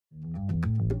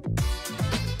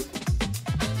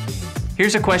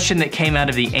Here's a question that came out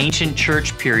of the ancient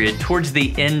church period towards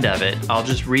the end of it. I'll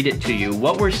just read it to you.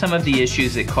 What were some of the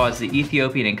issues that caused the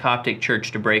Ethiopian and Coptic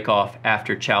church to break off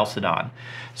after Chalcedon?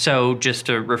 So just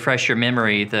to refresh your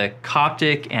memory, the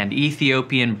Coptic and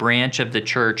Ethiopian branch of the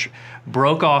church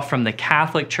broke off from the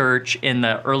Catholic Church in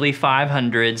the early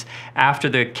 500s after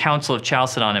the Council of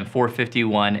Chalcedon in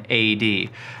 451 AD.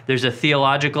 There's a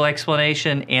theological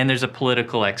explanation and there's a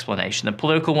political explanation. The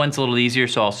political one's a little easier,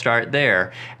 so I'll start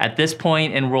there. At this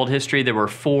point in world history, there were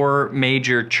four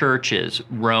major churches: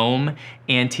 Rome,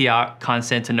 Antioch,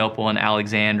 Constantinople, and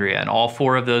Alexandria, and all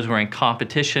four of those were in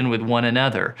competition with one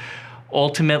another.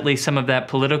 Ultimately, some of that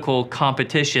political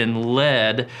competition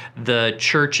led the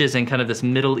churches in kind of this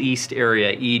Middle East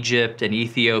area, Egypt and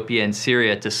Ethiopia and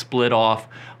Syria, to split off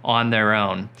on their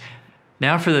own.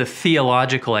 Now for the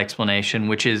theological explanation,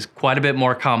 which is quite a bit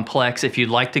more complex. If you'd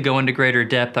like to go into greater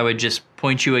depth, I would just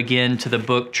point you again to the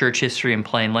book Church History in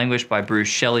Plain Language by Bruce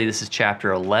Shelley. This is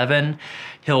chapter 11.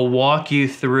 He'll walk you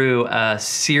through a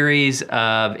series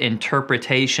of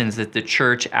interpretations that the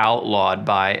church outlawed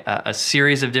by a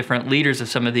series of different leaders of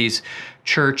some of these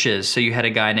churches. So you had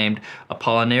a guy named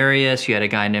Apollinarius, you had a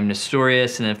guy named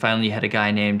Nestorius, and then finally you had a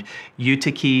guy named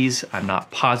Eutyches. I'm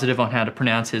not positive on how to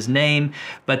pronounce his name,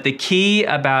 but the key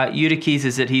about Eutyches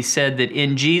is that he said that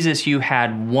in Jesus you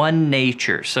had one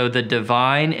nature. So the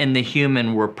divine and the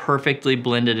human were perfectly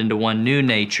blended into one new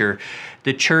nature.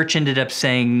 The church ended up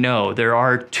saying, no, there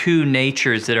are two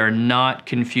natures that are not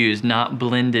confused, not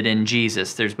blended in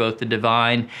Jesus. There's both the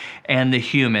divine and the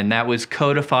human. That was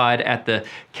codified at the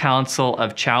Council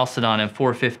of Chalcedon in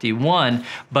 451,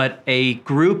 but a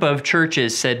group of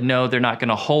churches said, no, they're not going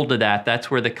to hold to that.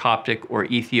 That's where the Coptic or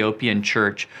Ethiopian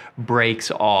church breaks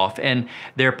off. And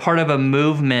they're part of a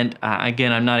movement,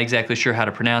 again, I'm not exactly sure how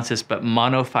to pronounce this, but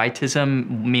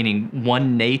monophytism, meaning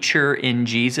one nature in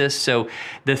Jesus. So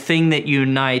the thing that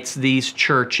unites these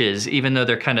churches, even though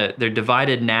they're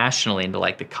divided nationally into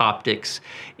like the Coptics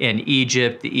in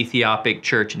Egypt, the Ethiopic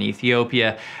church in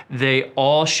Ethiopia, they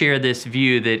all share this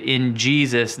view that in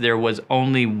Jesus there was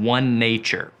only one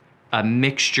nature, a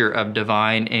mixture of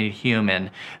divine and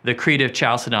human. The Creed of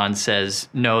Chalcedon says,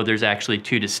 no, there's actually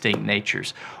two distinct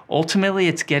natures. Ultimately,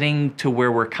 it's getting to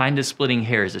where we're kind of splitting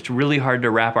hairs. It's really hard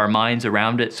to wrap our minds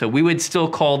around it. So we would still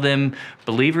call them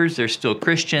believers. They're still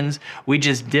Christians. We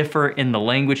just differ in the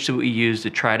language that we use to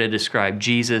try to describe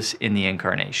Jesus in the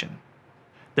incarnation.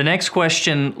 The next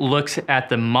question looks at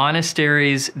the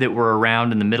monasteries that were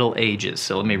around in the Middle Ages.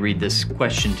 So let me read this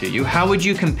question to you. How would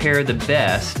you compare the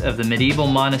best of the medieval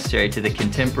monastery to the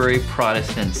contemporary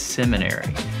Protestant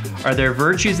seminary? Are there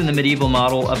virtues in the medieval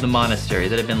model of the monastery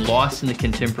that have been lost in the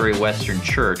contemporary Western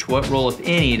church? What role, if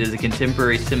any, does the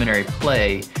contemporary seminary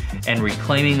play in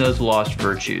reclaiming those lost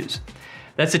virtues?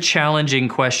 That's a challenging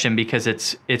question because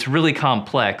it's really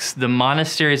complex. The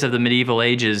monasteries of the medieval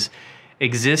ages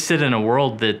existed in a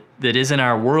world that isn't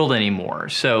our world anymore.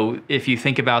 So if you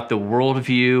think about the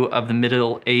worldview of the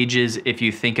Middle Ages, if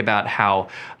you think about how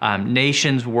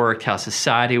nations worked, how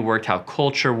society worked, how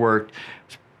culture worked,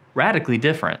 it's radically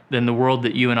different than the world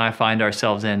that you and I find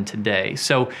ourselves in today.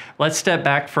 So let's step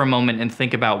back for a moment and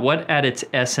think about what at its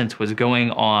essence was going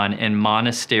on in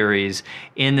monasteries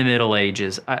in the Middle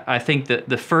Ages. I think that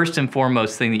the first and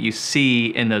foremost thing that you see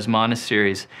in those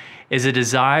monasteries is a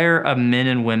desire of men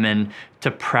and women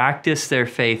to practice their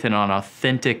faith in an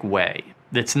authentic way.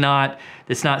 That's not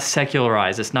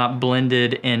secularized, it's not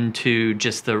blended into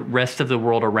just the rest of the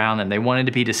world around them. They wanted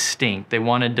to be distinct. They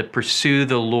wanted to pursue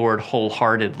the Lord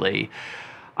wholeheartedly.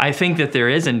 I think that there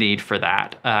is a need for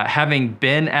that. Having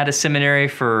been at a seminary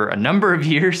for a number of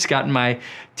years, gotten my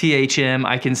THM,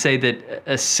 I can say that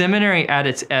a seminary at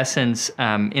its essence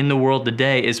in the world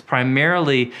today is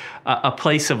primarily a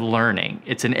place of learning.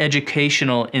 It's an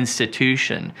educational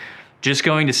institution. Just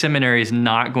going to seminary is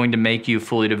not going to make you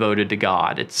fully devoted to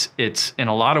God. It's in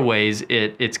a lot of ways,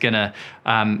 it's going to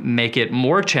make it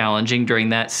more challenging during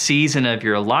that season of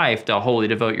your life to wholly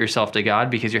devote yourself to God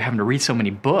because you're having to read so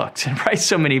many books and write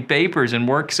so many papers and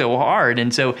work so hard.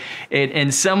 And so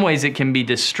in some ways it can be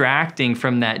distracting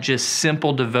from that just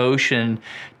simple devotion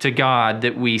to God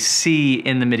that we see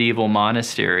in the medieval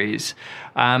monasteries.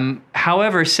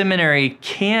 However, seminary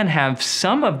can have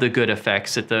some of the good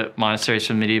effects that the monasteries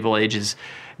from the medieval ages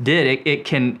did. It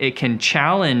can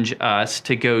challenge us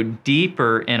to go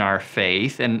deeper in our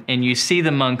faith, and you see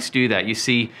the monks do that. You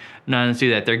see nuns do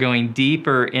that. They're going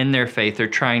deeper in their faith. They're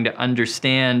trying to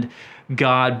understand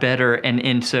God better, and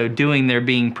in so doing, they're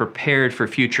being prepared for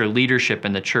future leadership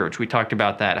in the church. We talked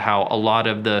about that, how a lot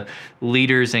of the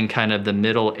leaders in kind of the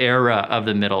middle era of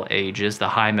the Middle Ages, the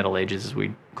High Middle Ages as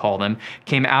we call them,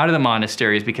 came out of the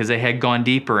monasteries because they had gone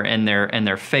deeper in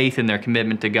their faith and their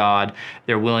commitment to God,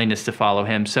 their willingness to follow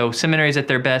Him. So seminaries at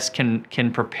their best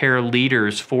can prepare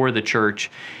leaders for the church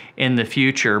in the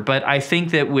future. But I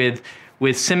think that with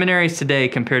seminaries today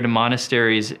compared to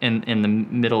monasteries in the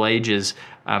Middle Ages,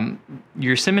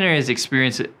 your seminary's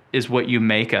experience is what you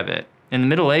make of it. In the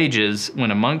Middle Ages,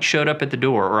 when a monk showed up at the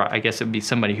door, or I guess it would be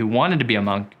somebody who wanted to be a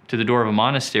monk to the door of a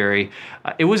monastery,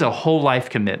 it was a whole life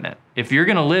commitment. If you're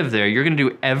going to live there, you're going to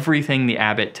do everything the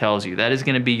abbot tells you. That is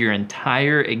going to be your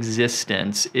entire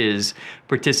existence, is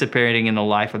participating in the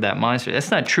life of that monastery.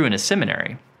 That's not true in a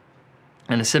seminary.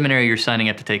 In the seminary, you're signing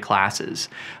up to take classes.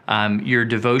 Your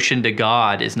devotion to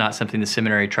God is not something the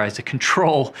seminary tries to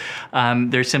control.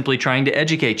 They're simply trying to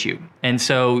educate you. And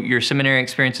so your seminary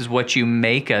experience is what you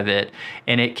make of it,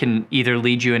 and it can either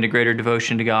lead you into greater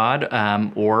devotion to God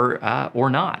or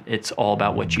not. It's all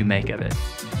about what you make of it.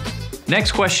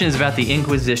 Next question is about the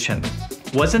Inquisition.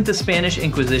 Wasn't the Spanish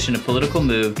Inquisition a political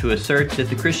move to assert that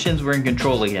the Christians were in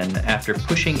control again after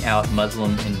pushing out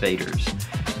Muslim invaders?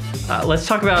 Let's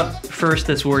talk about first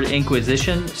this word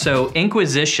Inquisition. So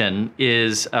Inquisition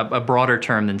is a broader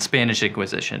term than Spanish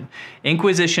Inquisition.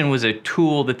 Inquisition was a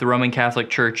tool that the Roman Catholic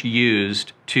Church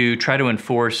used to try to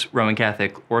enforce Roman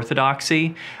Catholic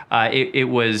orthodoxy. It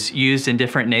was used in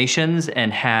different nations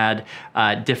and had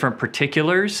different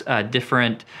particulars,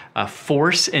 different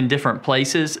force in different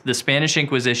places. The Spanish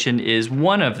Inquisition is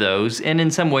one of those, and in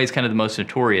some ways kind of the most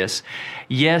notorious.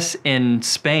 Yes, in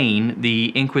Spain, the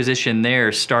Inquisition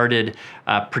there started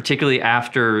particularly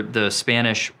after the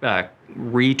Spanish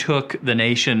retook the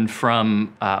nation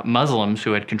from Muslims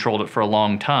who had controlled it for a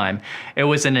long time. It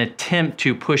was an attempt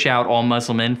to push out all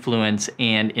Muslim influence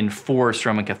and enforce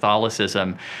Roman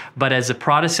Catholicism. But as the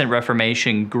Protestant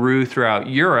Reformation grew throughout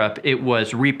Europe, it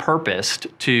was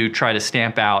repurposed to try to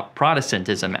stamp out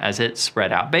Protestantism as it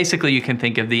spread out. Basically, you can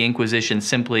think of the Inquisition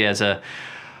simply as a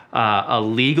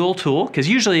legal tool, because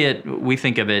usually we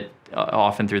think of it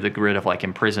often through the grid of like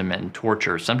imprisonment and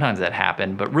torture. Sometimes that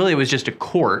happened, but really it was just a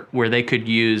court where they could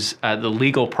use the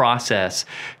legal process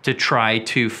to try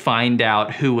to find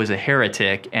out who was a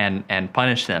heretic and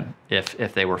punish them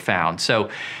if they were found. So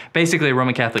basically a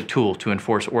Roman Catholic tool to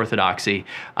enforce orthodoxy.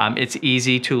 It's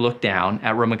easy to look down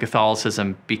at Roman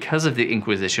Catholicism because of the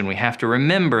Inquisition. We have to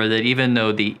remember that even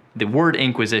though the word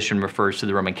Inquisition refers to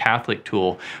the Roman Catholic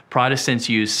tool, Protestants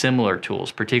use similar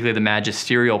tools, particularly the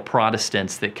magisterial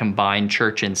Protestants that combine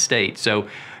church and state. So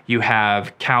you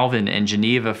have Calvin in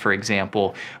Geneva, for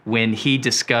example, when he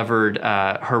discovered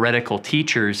heretical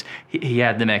teachers, he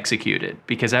had them executed,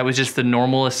 because that was just the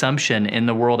normal assumption in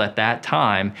the world at that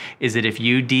time, is that if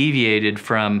you deviated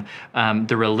from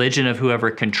the religion of whoever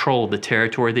controlled the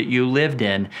territory that you lived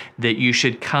in, that you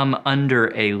should come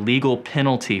under a legal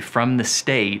penalty from the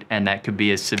state, and that could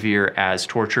be as severe as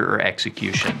torture or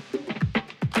execution.